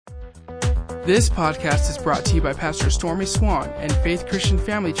This podcast is brought to you by Pastor Stormy Swann and Faith Christian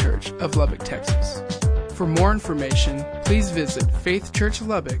Family Church of Lubbock, Texas. For more information, please visit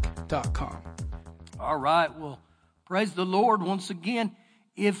faithchurchlubbock.com. All right, well, praise the Lord once again.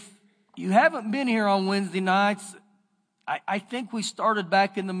 If you haven't been here on Wednesday nights, I think we started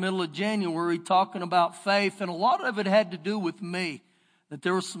back in the middle of January talking about faith, and a lot of it had to do with me. That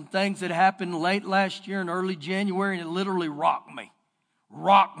there were some things that happened late last year and early January, and it literally rocked me.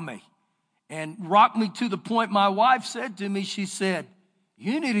 And rocked me to the point my wife said to me, she said,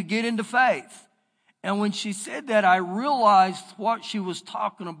 "You need to get into faith." And when she said that, I realized what she was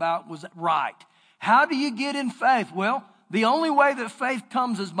talking about was right. How do you get in faith? Well, the only way that faith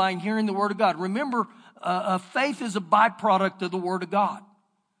comes is by hearing the Word of God. Remember, faith is a byproduct of the Word of God.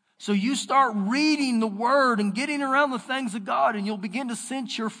 So you start reading the Word and getting around the things of God, and you'll begin to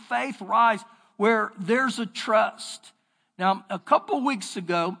sense your faith rise where there's a trust. Now, a couple of weeks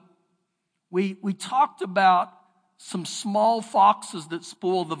ago, we talked about some small foxes that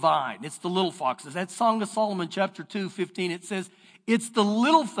spoil the vine. It's the little foxes. That Song of Solomon, chapter 2:15, it says, it's the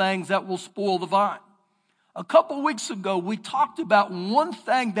little things that will spoil the vine. A couple of weeks ago, we talked about one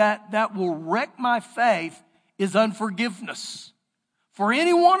thing that will wreck my faith is unforgiveness for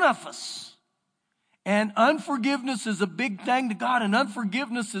any one of us. And unforgiveness is a big thing to God, and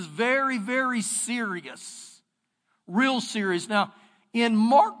unforgiveness is very, very serious, real serious. Now, in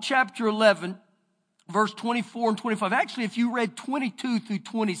Mark chapter 11, verse 24 and 25, actually, if you read 22 through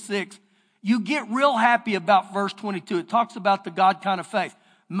 26, you get real happy about verse 22. It talks about the God kind of faith.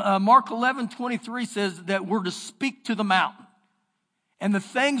 Mark 11:23 says that we're to speak to the mountain, and the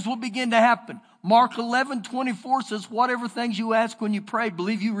things will begin to happen. Mark 11:24 says, whatever things you ask when you pray,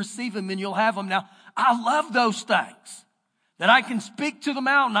 believe you receive them and you'll have them. Now, I love those things, that I can speak to the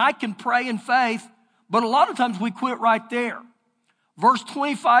mountain, I can pray in faith, but a lot of times we quit right there. Verse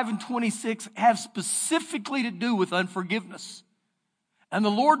 25 and 26 have specifically to do with unforgiveness. And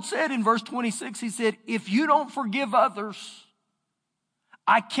the Lord said in verse 26, He said, if you don't forgive others,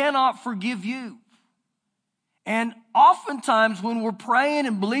 I cannot forgive you. And oftentimes when we're praying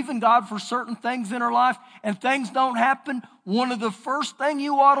and believing God for certain things in our life and things don't happen, one of the first things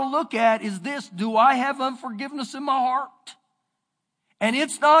you ought to look at is this: do I have unforgiveness in my heart? And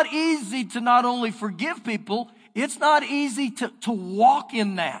it's not easy to not only forgive people, it's not easy to walk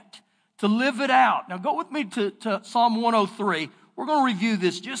in that, to live it out. Now go with me to Psalm 103. We're going to review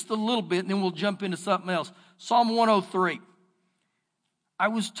this just a little bit and then we'll jump into something else. Psalm 103. I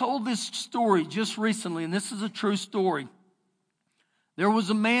was told this story just recently, and this is a true story. There was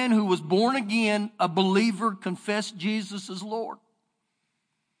a man who was born again, a believer, confessed Jesus as Lord.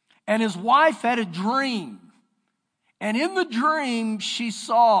 And his wife had a dream. And in the dream, she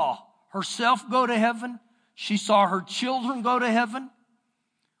saw herself go to heaven. She saw her children go to heaven,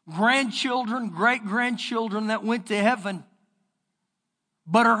 grandchildren, great-grandchildren that went to heaven.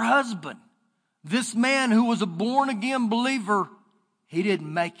 But her husband, this man who was a born-again believer, he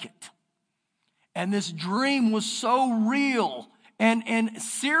didn't make it. And this dream was so real and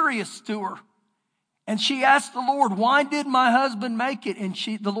serious to her. And she asked the Lord, why did my husband make it? And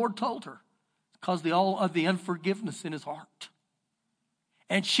the Lord told her, because all of the unforgiveness in his heart.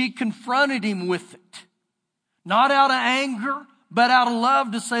 And she confronted him with it. Not out of anger, but out of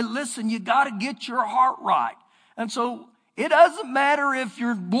love, to say, listen, you got to get your heart right. And so it doesn't matter if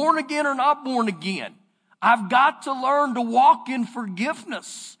you're born again or not born again. I've got to learn to walk in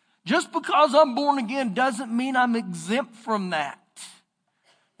forgiveness. Just because I'm born again doesn't mean I'm exempt from that.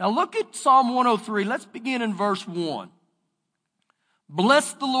 Now look at Psalm 103. Let's begin in verse 1.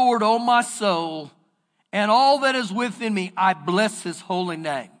 Bless the Lord, O my soul, and all that is within me. I bless His holy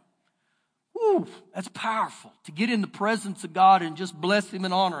name. Whew, that's powerful, to get in the presence of God and just bless Him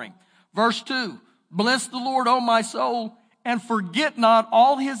and honor Him. Verse 2, bless the Lord, O my soul, and forget not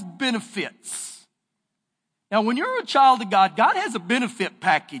all His benefits. Now, when you're a child of God, God has a benefit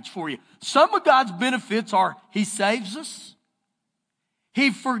package for you. Some of God's benefits are He saves us,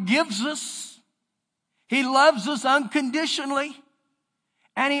 He forgives us, He loves us unconditionally,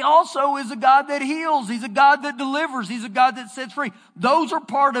 and He also is a God that heals. He's a God that delivers. He's a God that sets free. Those are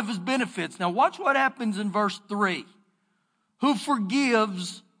part of His benefits. Now, watch what happens in verse 3. Who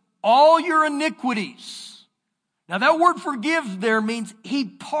forgives all your iniquities. Now that word forgives there means He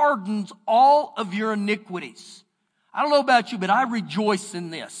pardons all of your iniquities. I don't know about you, but I rejoice in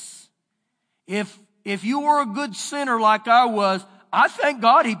this. If you were a good sinner like I was, I thank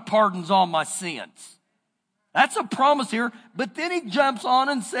God He pardons all my sins. That's a promise here. But then He jumps on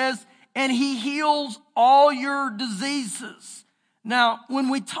and says, and He heals all your diseases. Now, when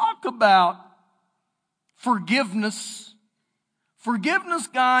we talk about forgiveness, Forgiveness,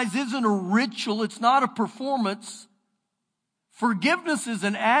 guys, isn't a ritual. It's not a performance. Forgiveness is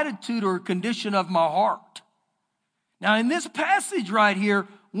an attitude or a condition of my heart. Now, in this passage right here,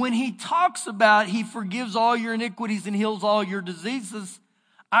 when he talks about he forgives all your iniquities and heals all your diseases,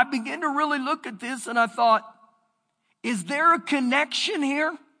 I began to really look at this and I thought, is there a connection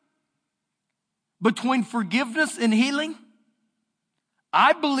here between forgiveness and healing?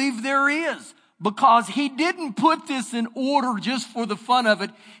 I believe there is, because he didn't put this in order just for the fun of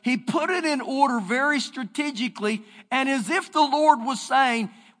it. He put it in order very strategically, and as if the Lord was saying,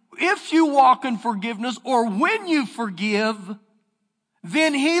 if you walk in forgiveness or when you forgive,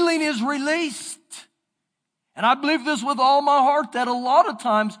 then healing is released. And I believe this with all my heart, that a lot of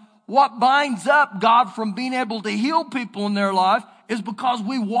times what binds up God from being able to heal people in their life is because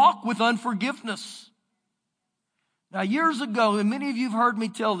we walk with unforgiveness. Now, years ago, and many of you have heard me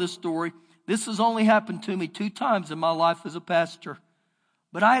tell this story, this has only happened to me 2 times in my life as a pastor.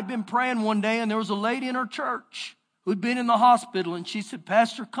 But I had been praying one day, and there was a lady in her church who'd been in the hospital, and she said,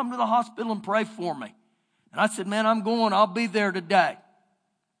 Pastor, come to the hospital and pray for me. And I said, man, I'm going. I'll be there today.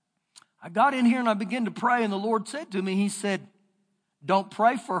 I got in here, and I began to pray, and the Lord said to me, he said, don't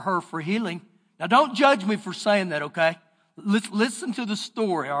pray for her for healing. Now, don't judge me for saying that, okay? Listen to the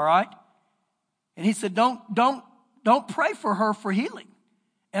story, all right? And he said, don't pray for her for healing.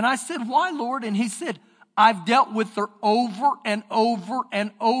 And I said, why, Lord? And he said, I've dealt with her over and over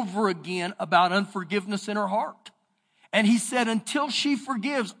and over again about unforgiveness in her heart. And he said, until she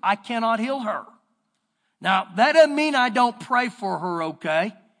forgives, I cannot heal her. Now, that doesn't mean I don't pray for her,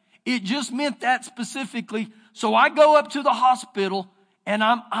 okay? It just meant that specifically. So I go up to the hospital, and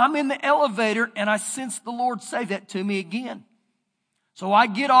I'm in the elevator, and I sense the Lord say that to me again. So I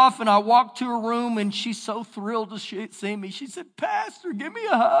get off and I walk to her room, and she's so thrilled to see me. She said, Pastor, give me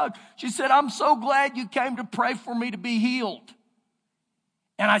a hug. She said, I'm so glad you came to pray for me to be healed.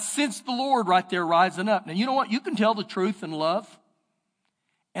 And I sensed the Lord right there rising up. Now, you know what? You can tell the truth in love.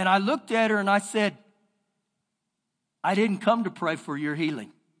 And I looked at her and I said, I didn't come to pray for your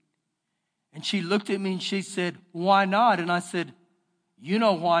healing. And she looked at me and she said, why not? And I said, you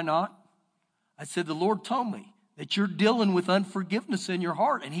know why not? I said, the Lord told me that you're dealing with unforgiveness in your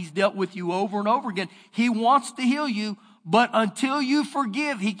heart, and he's dealt with you over and over again. He wants to heal you, but until you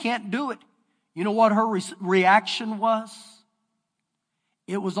forgive, he can't do it. You know what her reaction was?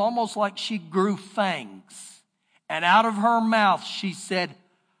 It was almost like she grew fangs. And out of her mouth, she said,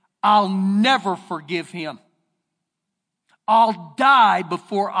 I'll never forgive him. I'll die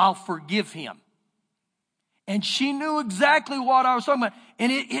before I'll forgive him. And she knew exactly what I was talking about.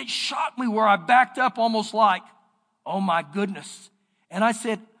 And it shocked me where I backed up almost like, oh my goodness. And I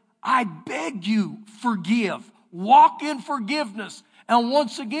said, I beg you, forgive. Walk in forgiveness. And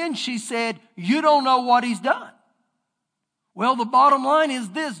once again, she said, you don't know what he's done. Well, the bottom line is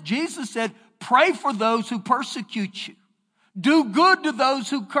this. Jesus said, pray for those who persecute you. Do good to those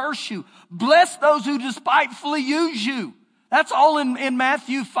who curse you. Bless those who despitefully use you. That's all in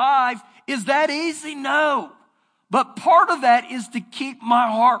Matthew 5. Is that easy? No. But part of that is to keep my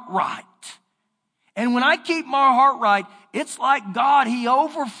heart right. And when I keep my heart right, it's like God, he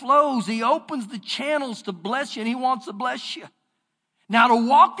overflows. He opens the channels to bless you, and he wants to bless you. Now, to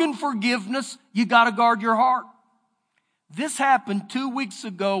walk in forgiveness, you got to guard your heart. This happened 2 weeks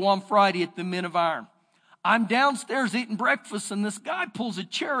ago on Friday at the Men of Iron. I'm downstairs eating breakfast, and this guy pulls a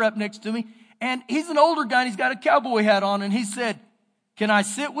chair up next to me, and he's an older guy, and he's got a cowboy hat on, and he said, can I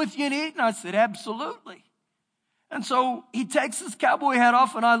sit with you and eat? And I said, absolutely. And so he takes his cowboy hat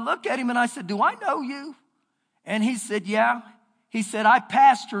off, and I look at him, and I said, do I know you? And he said, yeah. He said, I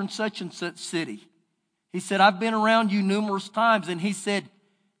pastor in such and such city. He said, I've been around you numerous times. And he said,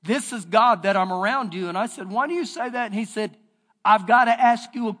 this is God that I'm around you. And I said, why do you say that? And he said, I've got to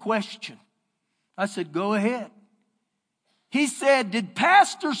ask you a question. I said, go ahead. He said, did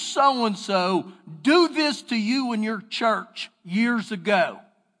Pastor so-and-so do this to you in your church years ago?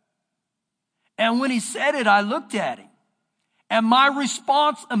 And when he said it, I looked at him. And my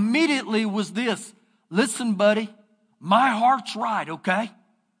response immediately was this. Listen, buddy, my heart's right, okay?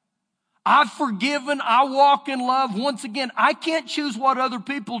 I've forgiven. I walk in love. Once again, I can't choose what other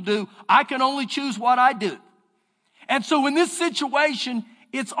people do. I can only choose what I do. And so in this situation,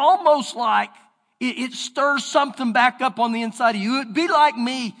 it's almost like it stirs something back up on the inside of you. It'd be like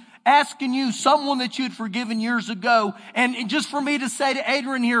me asking you, someone that you'd forgiven years ago, and just for me to say to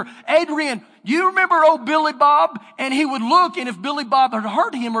Adrian here, Adrian, do you remember old Billy Bob? And he would look, and if Billy Bob had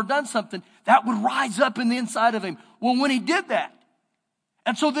hurt him or done something, that would rise up in the inside of him. Well, when he did that,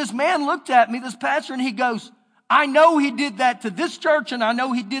 and so this man looked at me, this pastor, and he goes, I know he did that to this church, and I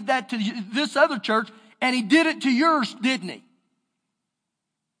know he did that to this other church, and he did it to yours, didn't he?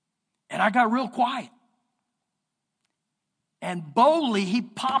 And I got real quiet. And boldly, he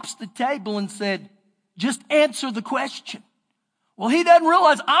pops the table and said, just answer the question. Well, he doesn't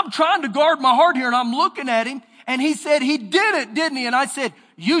realize I'm trying to guard my heart here, and I'm looking at him, and he said, he did it, didn't he? And I said,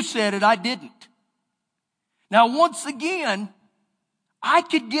 you said it, I didn't. Now, once again, I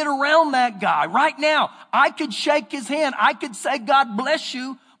could get around that guy right now. I could shake his hand. I could say, God bless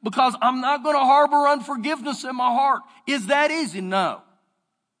you, because I'm not going to harbor unforgiveness in my heart. Is that easy? No.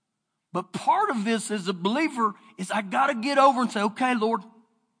 But part of this as a believer is I got to get over and say, okay, Lord,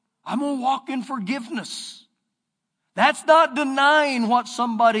 I'm going to walk in forgiveness. That's not denying what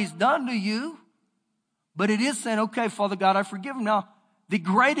somebody's done to you, but it is saying, okay, Father God, I forgive him. Now, the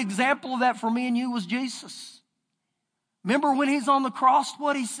great example of that for me and you was Jesus. Remember when he's on the cross,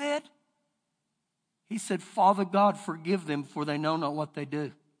 what he said? He said, Father God, forgive them, for they know not what they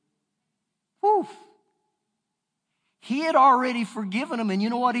do. Whew. He had already forgiven them, and you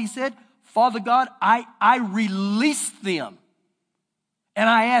know what he said? Father God, I release them, and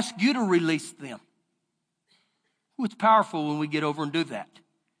I ask you to release them. It's powerful when we get over and do that.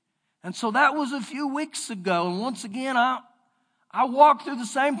 And so that was a few weeks ago. And once again, I walk through the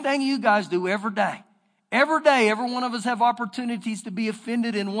same thing you guys do every day. Every day, every one of us have opportunities to be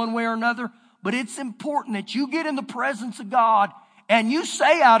offended in one way or another. But it's important that you get in the presence of God and you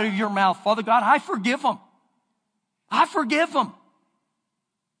say out of your mouth, Father God, I forgive them. I forgive them.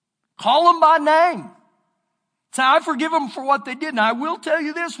 Call them by name. Say, I forgive them for what they did. And I will tell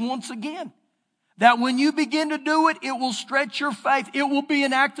you this once again. That when you begin to do it, it will stretch your faith. It will be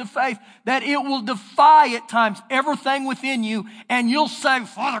an act of faith. That it will defy at times everything within you. And you'll say,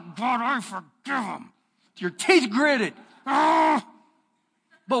 Father God, I forgive them. Your teeth gritted. But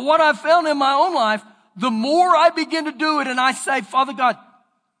what I found in my own life, the more I begin to do it and I say, Father God,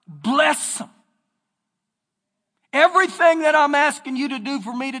 bless them. Everything that I'm asking you to do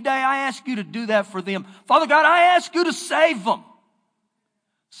for me today, I ask you to do that for them. Father God, I ask you to save them.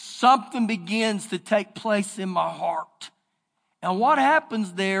 Something begins to take place in my heart. And what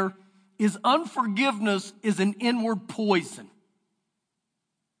happens there is unforgiveness is an inward poison.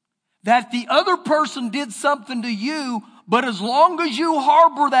 That the other person did something to you, but as long as you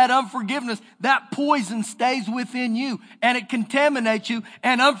harbor that unforgiveness, that poison stays within you and it contaminates you.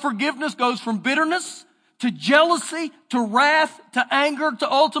 And unforgiveness goes from bitterness to jealousy to wrath to anger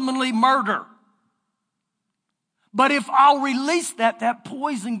to ultimately murder. But if I'll release that, that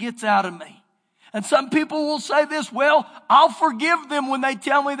poison gets out of me. And some people will say this, well, I'll forgive them when they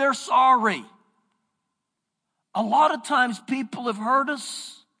tell me they're sorry. A lot of times people have hurt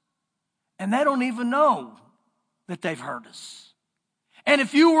us and they don't even know that they've hurt us. And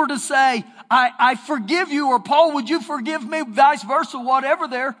if you were to say, I forgive you, or Paul, would you forgive me, vice versa, whatever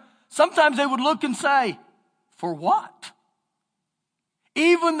there, sometimes they would look and say, for what?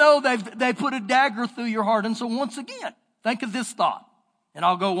 Even though they put a dagger through your heart. And so once again, think of this thought. And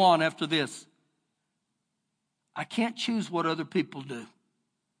I'll go on after this. I can't choose what other people do.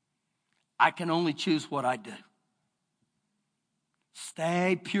 I can only choose what I do.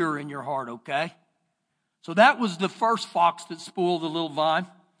 Stay pure in your heart, okay? So that was the first fox that spoiled the little vine.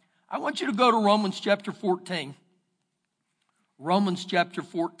 I want you to go to Romans chapter 14. Romans chapter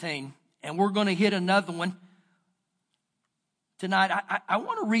 14. And we're going to hit another one tonight. I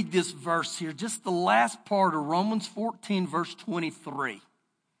want to read this verse here, just the last part of Romans 14, verse 23.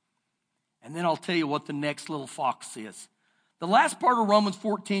 And then I'll tell you what the next little fox is. The last part of Romans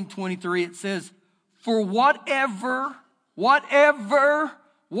 14, 23, it says, for whatever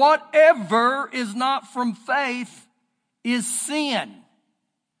is not from faith is sin.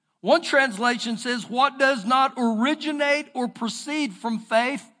 One translation says, what does not originate or proceed from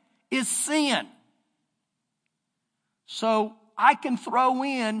faith is sin. So I can throw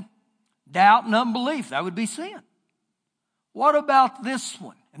in doubt and unbelief. That would be sin. What about this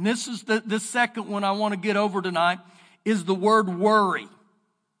one? And this is the second one I want to get over tonight, is the word worry.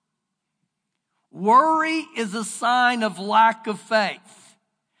 Worry is a sign of lack of faith.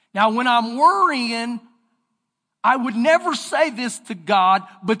 Now, when I'm worrying, I would never say this to God,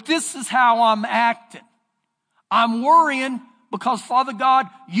 but this is how I'm acting. I'm worrying because, Father God,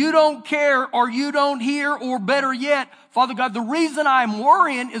 you don't care or you don't hear, or better yet, Father God, the reason I'm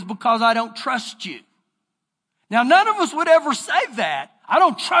worrying is because I don't trust you. Now, none of us would ever say that. I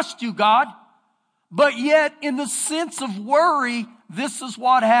don't trust you, God. But yet, in the sense of worry, this is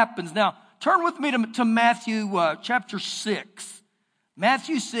what happens. Now, turn with me to Matthew chapter 6.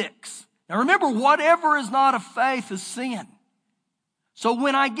 Matthew 6. Now, remember, whatever is not of faith is sin. So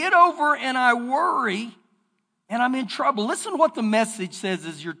when I get over and I worry and I'm in trouble, listen to what the Message says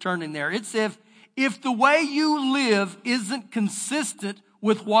as you're turning there. It says, if the way you live isn't consistent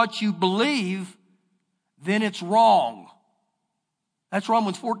with what you believe, then it's wrong. That's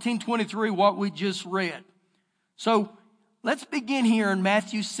Romans 14:23, what we just read. So let's begin here in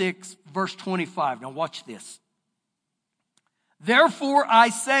Matthew 6, verse 25. Now watch this. Therefore I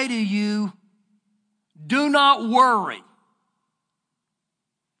say to you, do not worry.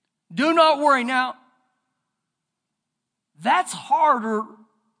 Do not worry. Now, that's harder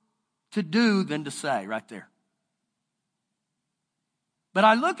to do than to say right there. But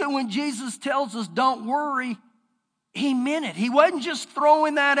I look at when Jesus tells us don't worry, he meant it. He wasn't just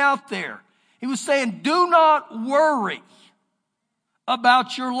throwing that out there. He was saying, do not worry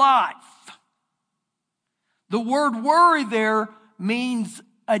about your life. The word worry there means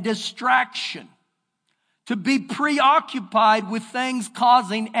a distraction. To be preoccupied with things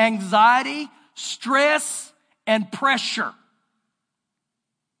causing anxiety, stress, and pressure.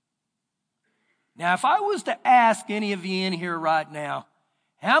 Now, if I was to ask any of you in here right now,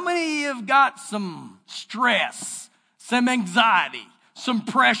 how many of you have got some stress, some anxiety, some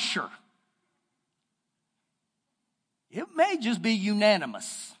pressure? It may just be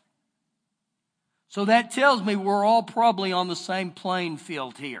unanimous. So that tells me we're all probably on the same playing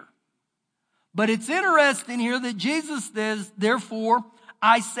field here. But it's interesting here that Jesus says, therefore,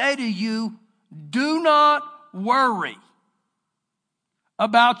 I say to you, do not worry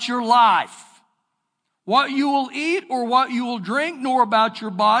about your life, what you will eat or what you will drink, nor about your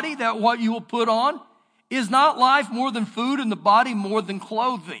body, that what you will put on. Is not life more than food and the body more than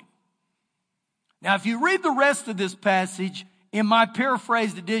clothing? Now, if you read the rest of this passage, in my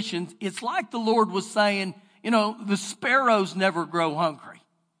paraphrased editions, it's like the Lord was saying, the sparrows never grow hungry.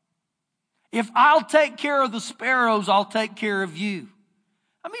 If I'll take care of the sparrows, I'll take care of you.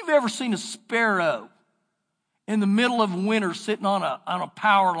 How many of you have ever seen a sparrow in the middle of winter sitting on a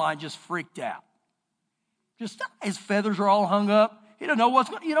power line just freaked out? Just his feathers are all hung up. He doesn't know what's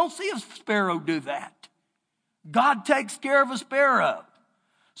going on. You don't see a sparrow do that. God takes care of a sparrow.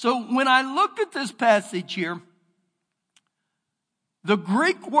 So when I look at this passage here, the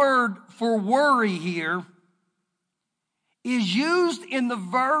Greek word for worry here is used in the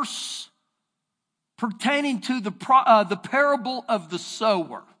verse pertaining to the parable of the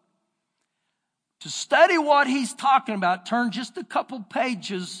sower. To study what he's talking about, turn just a couple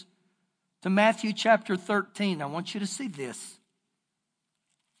pages to Matthew chapter 13. I want you to see this.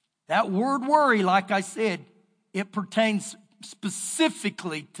 That word worry, like I said, it pertains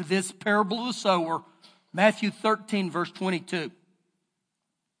specifically to this parable of the sower, Matthew 13, verse 22.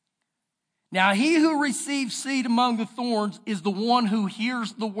 Now he who receives seed among the thorns is the one who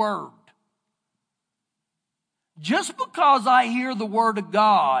hears the word. Just because I hear the word of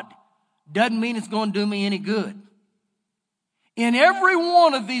God doesn't mean it's going to do me any good. In every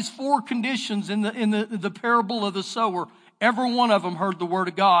one of these four conditions in the parable of the sower, every one of them heard the word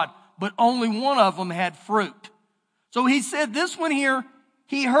of God, but only one of them had fruit. So he said this one here,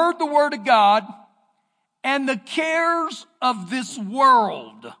 he heard the word of God, and the cares of this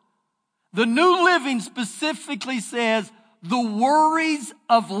world. The New Living specifically says the worries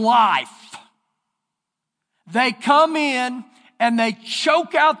of life. They come in and they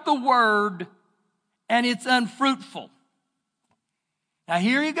choke out the word, and it's unfruitful. Now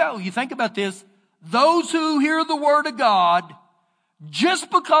here you go. You think about this. Those who hear the word of God, just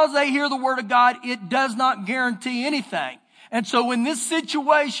because they hear the word of God, it does not guarantee anything. And so in this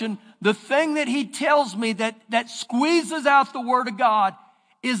situation, the thing that he tells me that squeezes out the word of God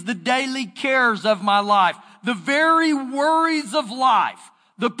is the daily cares of my life. The very worries of life.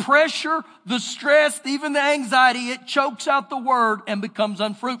 The pressure, the stress, even the anxiety, it chokes out the word and becomes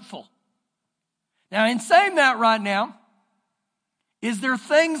unfruitful. Now, in saying that right now, is there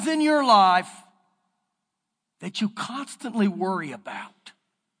things in your life that you constantly worry about?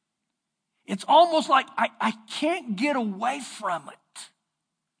 It's almost like I can't get away from it.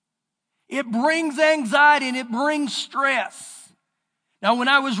 It brings anxiety and it brings stress. Now, when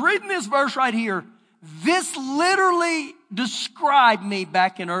I was reading this verse right here, this literally described me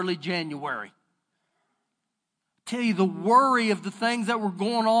back in early January. I tell you, the worry of the things that were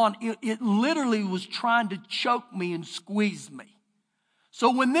going on, it literally was trying to choke me and squeeze me.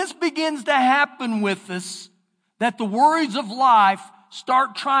 So when this begins to happen with us, that the worries of life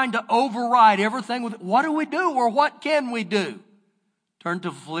start trying to override everything with, what do we do or what can we do? Turn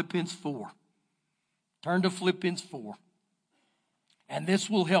to Philippians 4. Turn to Philippians 4. And this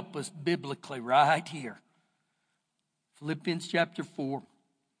will help us biblically right here. Philippians chapter 4.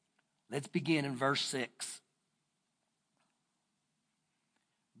 Let's begin in verse 6.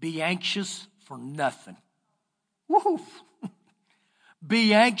 Be anxious for nothing. Woo!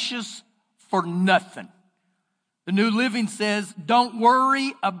 Be anxious for nothing. The New Living says, don't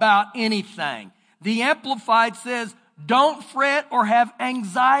worry about anything. The Amplified says, don't fret or have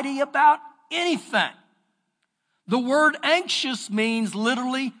anxiety about anything. The word anxious means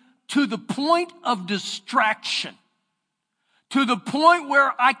literally to the point of distraction. To the point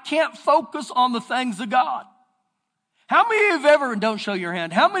where I can't focus on the things of God. How many of you have ever, and don't show your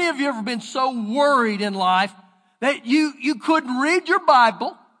hand, how many of you have ever been so worried in life that you couldn't read your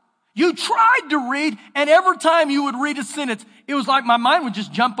Bible? You tried to read, and every time you would read a sentence, it was like my mind would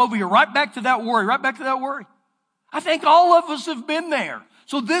just jump over here, right back to that worry, right back to that worry. I think all of us have been there.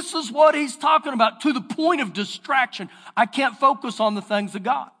 So this is what he's talking about, to the point of distraction. I can't focus on the things of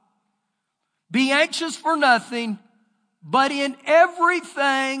God. Be anxious for nothing, but in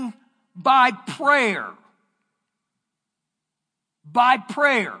everything by prayer. By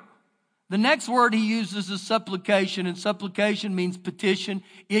prayer. The next word he uses is supplication, and supplication means petition.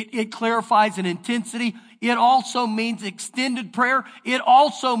 It clarifies an intensity. It also means extended prayer. It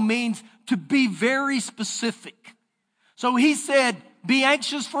also means to be very specific. So he said, be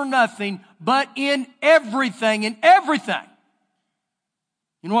anxious for nothing, but in everything, in everything.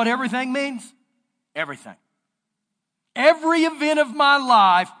 You know what everything means? Everything. Every event of my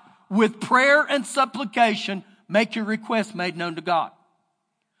life with prayer and supplication, make your request made known to God.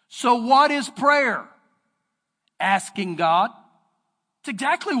 So what is prayer? Asking God. It's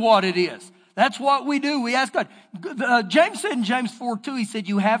exactly what it is. That's what we do. We ask God. James said in James 4:2, he said,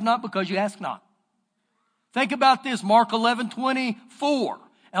 you have not because you ask not. Think about this, Mark 11:24.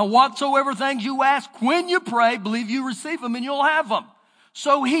 And whatsoever things you ask when you pray, believe you receive them and you'll have them.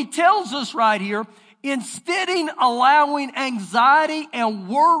 So he tells us right here, instead of allowing anxiety and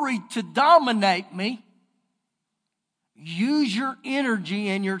worry to dominate me, use your energy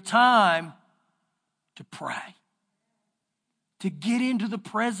and your time to pray. To get into the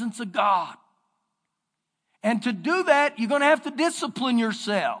presence of God. And to do that, you're going to have to discipline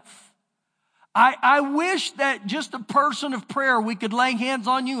yourself. I wish that just a person of prayer, we could lay hands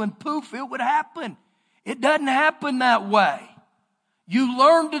on you and poof, it would happen. It doesn't happen that way. You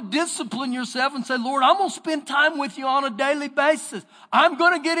learn to discipline yourself and say, Lord, I'm going to spend time with you on a daily basis. I'm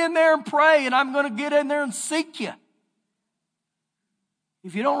going to get in there and pray, and I'm going to get in there and seek you.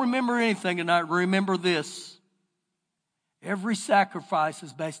 If you don't remember anything tonight, remember this. Every sacrifice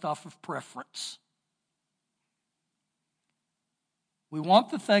is based off of preference. We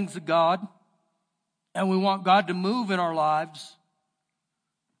want the things of God, and we want God to move in our lives.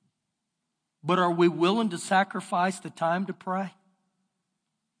 But are we willing to sacrifice the time to pray?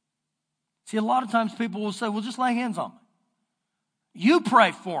 See, a lot of times people will say, well, just lay hands on me. You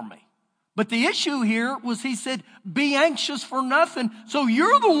pray for me. But the issue here was he said, be anxious for nothing. So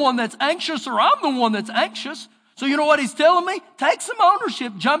you're the one that's anxious or I'm the one that's anxious. So you know what he's telling me? Take some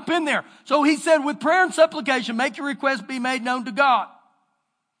ownership. Jump in there. So he said, with prayer and supplication, make your request be made known to God.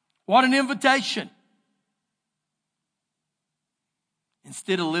 What an invitation.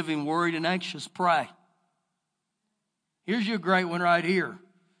 Instead of living worried and anxious, pray. Here's your great one right here.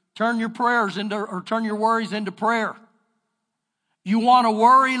 Turn your worries into prayer. You want to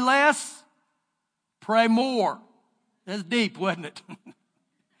worry less? Pray more. That's deep, wasn't it?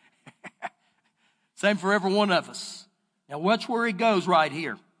 Same for every one of us. Now watch where he goes right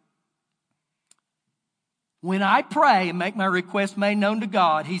here. When I pray and make my request made known to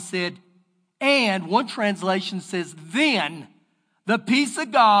God, he said, and one translation says, then the peace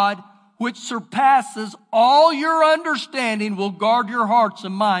of God, which surpasses all your understanding, will guard your hearts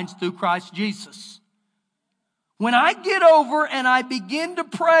and minds through Christ Jesus. When I get over and I begin to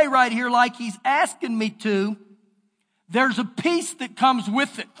pray right here like he's asking me to, there's a peace that comes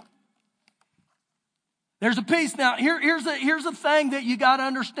with it. There's a peace. Now, here's a thing that you got to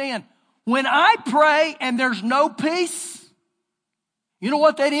understand. When I pray and there's no peace, you know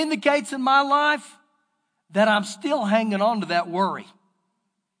what that indicates in my life? That I'm still hanging on to that worry.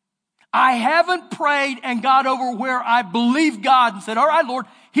 I haven't prayed and got over where I believe God and said, all right, Lord,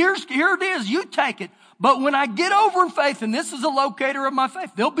 here it is. You take it. But when I get over in faith, and this is a locator of my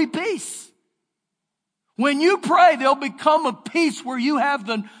faith, there'll be peace. When you pray, there'll become a peace where you have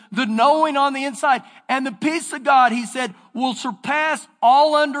the knowing on the inside. And the peace of God, he said, will surpass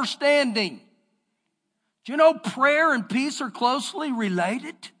all understanding. Do you know prayer and peace are closely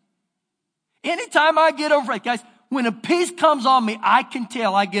related? Anytime I get over faith, guys, when a peace comes on me, I can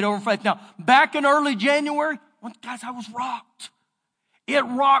tell I get over faith. Now, back in early January, guys, I was rocked. It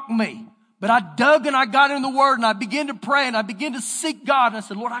rocked me. But I dug and I got in the Word and I began to pray and I began to seek God. And I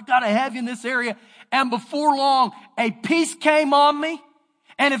said, Lord, I got to have you in this area. And before long, a peace came on me.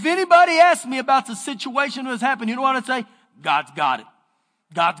 And if anybody asked me about the situation that was happening, you know what I'd say? God's got it.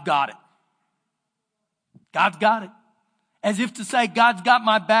 God's got it. God's got it. As if to say, God's got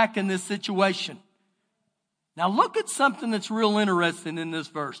my back in this situation. Now look at something that's real interesting in this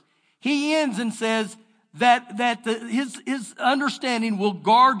verse. He ends and says that his understanding will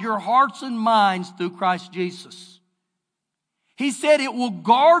guard your hearts and minds through Christ Jesus. He said it will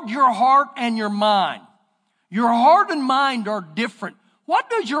guard your heart and your mind. Your heart and mind are different. What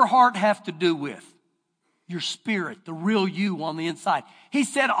does your heart have to do with? Your spirit, the real you on the inside. He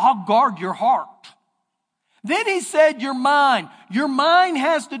said, I'll guard your heart. Then he said, your mind. Your mind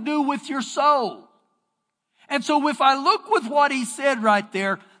has to do with your soul. And so if I look with what he said right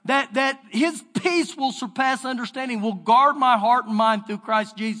there, that his peace will surpass understanding, will guard my heart and mind through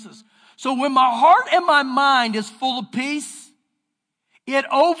Christ Jesus. So when my heart and my mind is full of peace, it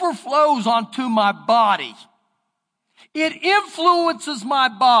overflows onto my body. It influences my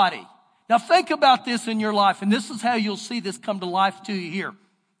body. Now think about this in your life, and this is how you'll see this come to life to you here.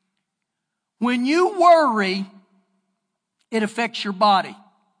 When you worry, it affects your body.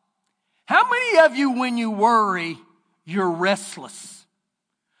 How many of you, when you worry, you're restless?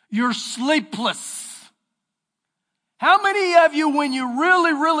 You're sleepless? How many of you, when you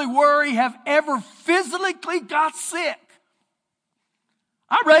really, really worry, have ever physically got sick?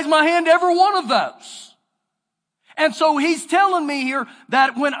 I raise my hand to every one of those. And so he's telling me here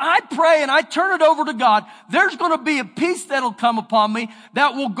that when I pray and I turn it over to God, there's going to be a peace that'll come upon me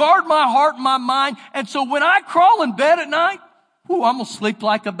that will guard my heart and my mind. And so when I crawl in bed at night, I'm going to sleep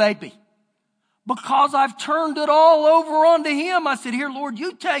like a baby. Because I've turned it all over onto him. I said, here, Lord,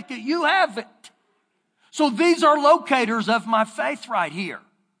 you take it. You have it. So these are locators of my faith right here.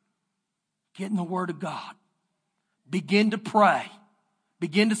 Get in the Word of God. Begin to pray.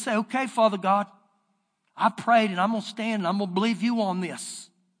 Begin to say, okay, Father God, I prayed and I'm going to stand and I'm going to believe you on this.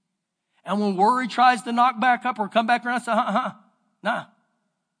 And when worry tries to knock back up or come back around, I say, no,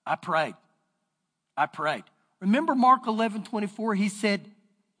 I prayed. I prayed. Remember Mark 11:24, he said,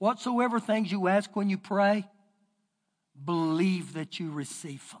 whatsoever things you ask when you pray, believe that you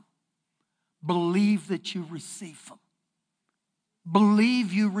receive them. Believe that you receive them.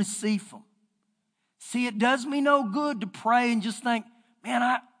 Believe you receive them. See, it does me no good to pray and just think,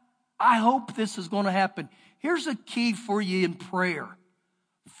 man, I hope this is going to happen. Here's a key for you in prayer.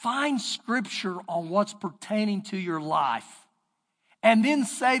 Find scripture on what's pertaining to your life. And then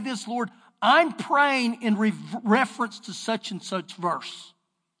say this, Lord, I'm praying in reference to such and such verse.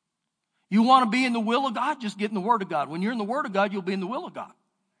 You want to be in the will of God? Just get in the Word of God. When you're in the Word of God, you'll be in the will of God.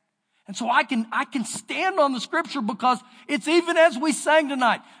 And so I can stand on the scripture because it's even as we sang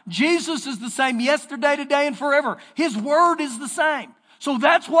tonight. Jesus is the same yesterday, today, and forever. His word is the same. So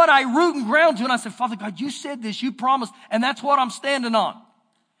that's what I root and ground to. And I said, Father God, you said this, you promised, and that's what I'm standing on.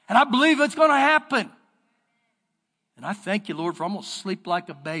 And I believe it's going to happen. And I thank you, Lord, for I'm going to sleep like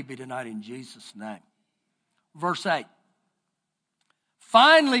a baby tonight in Jesus' name. Verse 8.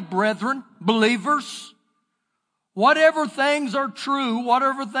 Finally, brethren, believers, whatever things are true,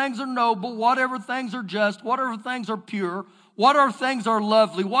 whatever things are noble, whatever things are just, whatever things are pure, whatever things are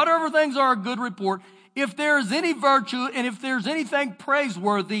lovely, whatever things are a good report, if there is any virtue and if there's anything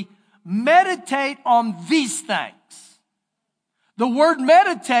praiseworthy, meditate on these things. The word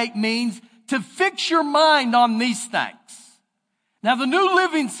meditate means to fix your mind on these things. Now the New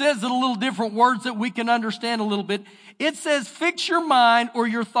Living says it a little different words that we can understand a little bit. It says fix your mind or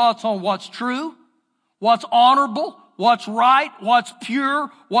your thoughts on what's true, what's honorable, what's right, what's pure,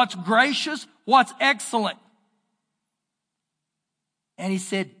 what's gracious, what's excellent. And he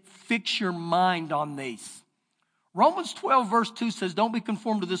said, fix your mind on these. Romans 12 verse 2 says, don't be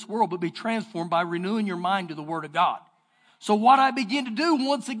conformed to this world, but be transformed by renewing your mind to the Word of God. So what I begin to do,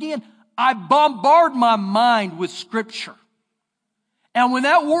 once again, I bombard my mind with Scripture. And when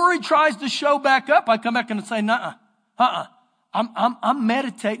that worry tries to show back up, I come back and say, I'm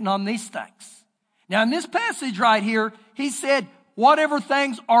meditating on these things. Now in this passage right here, he said, whatever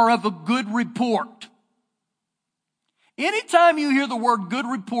things are of a good report. Anytime you hear the word good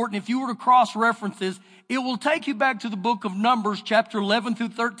report, and if you were to cross-reference this, it will take you back to the book of Numbers, chapter 11 through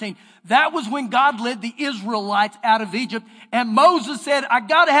 13. That was when God led the Israelites out of Egypt, and Moses said, I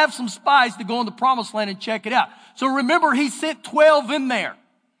got to have some spies to go in the promised land and check it out. So remember, he sent 12 in there.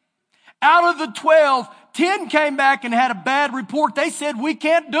 Out of the 12, 10 came back and had a bad report. They said, we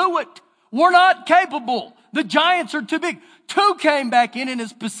can't do it. We're not capable. The giants are too big. 2 came back in, and it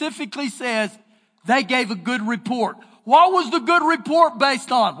specifically says they gave a good report. What was the good report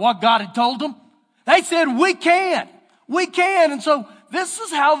based on? What God had told them? They said, we can. We can. And so this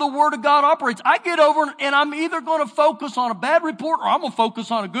is how the Word of God operates. I get over and I'm either going to focus on a bad report or I'm going to focus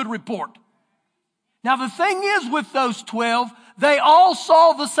on a good report. Now the thing is with those 12, They all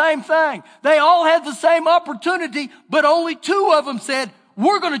saw the same thing. They all had the same opportunity, but only 2 of them said,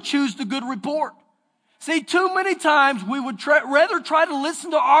 we're going to choose the good report. See, too many times we would rather try to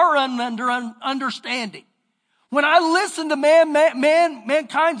listen to our understanding. When I listen to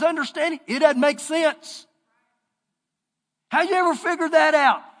mankind's understanding, it doesn't make sense. Have you ever figured that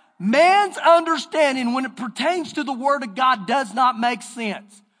out? Man's understanding when it pertains to the Word of God does not make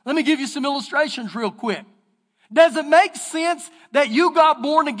sense. Let me give you some illustrations real quick. Does it make sense that you got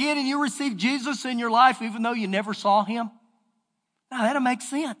born again and you received Jesus in your life even though you never saw Him? No, that don't make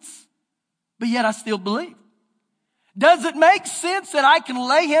sense. But yet I still believe. Does it make sense that I can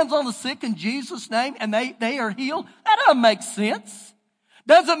lay hands on the sick in Jesus' name and they are healed? That doesn't make sense.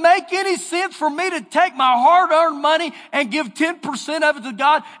 Does it make any sense for me to take my hard-earned money and give 10% of it to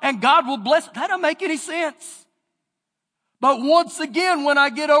God and God will bless it? That doesn't make any sense. But once again, when I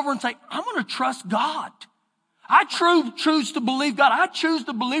get over and say, I'm going to trust God. I choose to believe God. I choose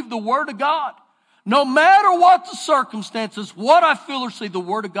to believe the Word of God. No matter what the circumstances, what I feel or see, the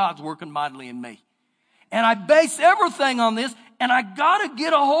Word of God's working mightily in me. And I base everything on this, and I got to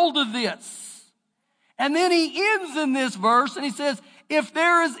get a hold of this. And then he ends in this verse, and he says, if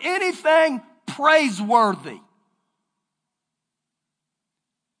there is anything praiseworthy,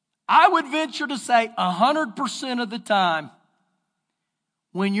 I would venture to say 100% of the time,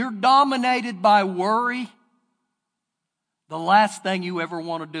 when you're dominated by worry, the last thing you ever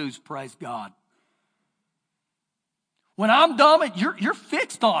want to do is praise God. When I'm dominated, you're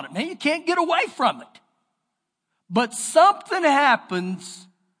fixed on it, man. You can't get away from it. But something happens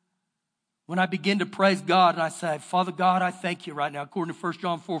when I begin to praise God and I say, Father God, I thank you right now. According to 1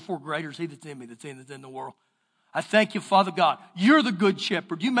 John 4:4, greater is He that's in me that's in the world. I thank you, Father God. You're the good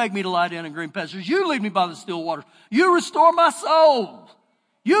shepherd. You make me to lie down in green pastures. You lead me by the still waters. You restore my soul.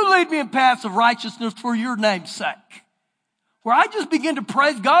 You lead me in paths of righteousness for your name's sake. Where I just begin to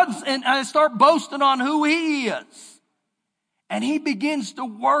praise God and I start boasting on who He is. And He begins to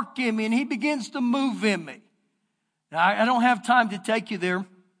work in me and He begins to move in me. Now, I don't have time to take you there,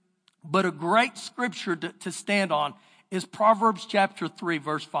 but a great scripture to stand on is Proverbs chapter 3,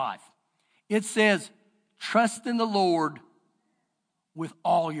 verse 5. It says, trust in the Lord with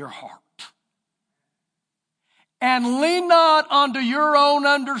all your heart. And lean not unto your own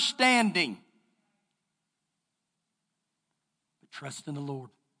understanding. But trust in the Lord,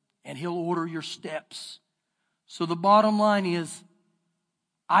 and He'll order your steps. So the bottom line is,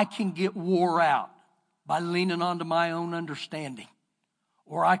 I can get wore out by leaning onto my own understanding.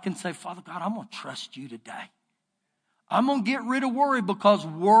 Or I can say, Father God, I'm going to trust you today. I'm going to get rid of worry because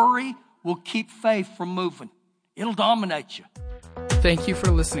worry will keep faith from moving. It'll dominate you. Thank you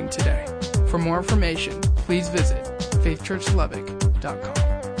for listening today. For more information, please visit faithchurchlubbock.com.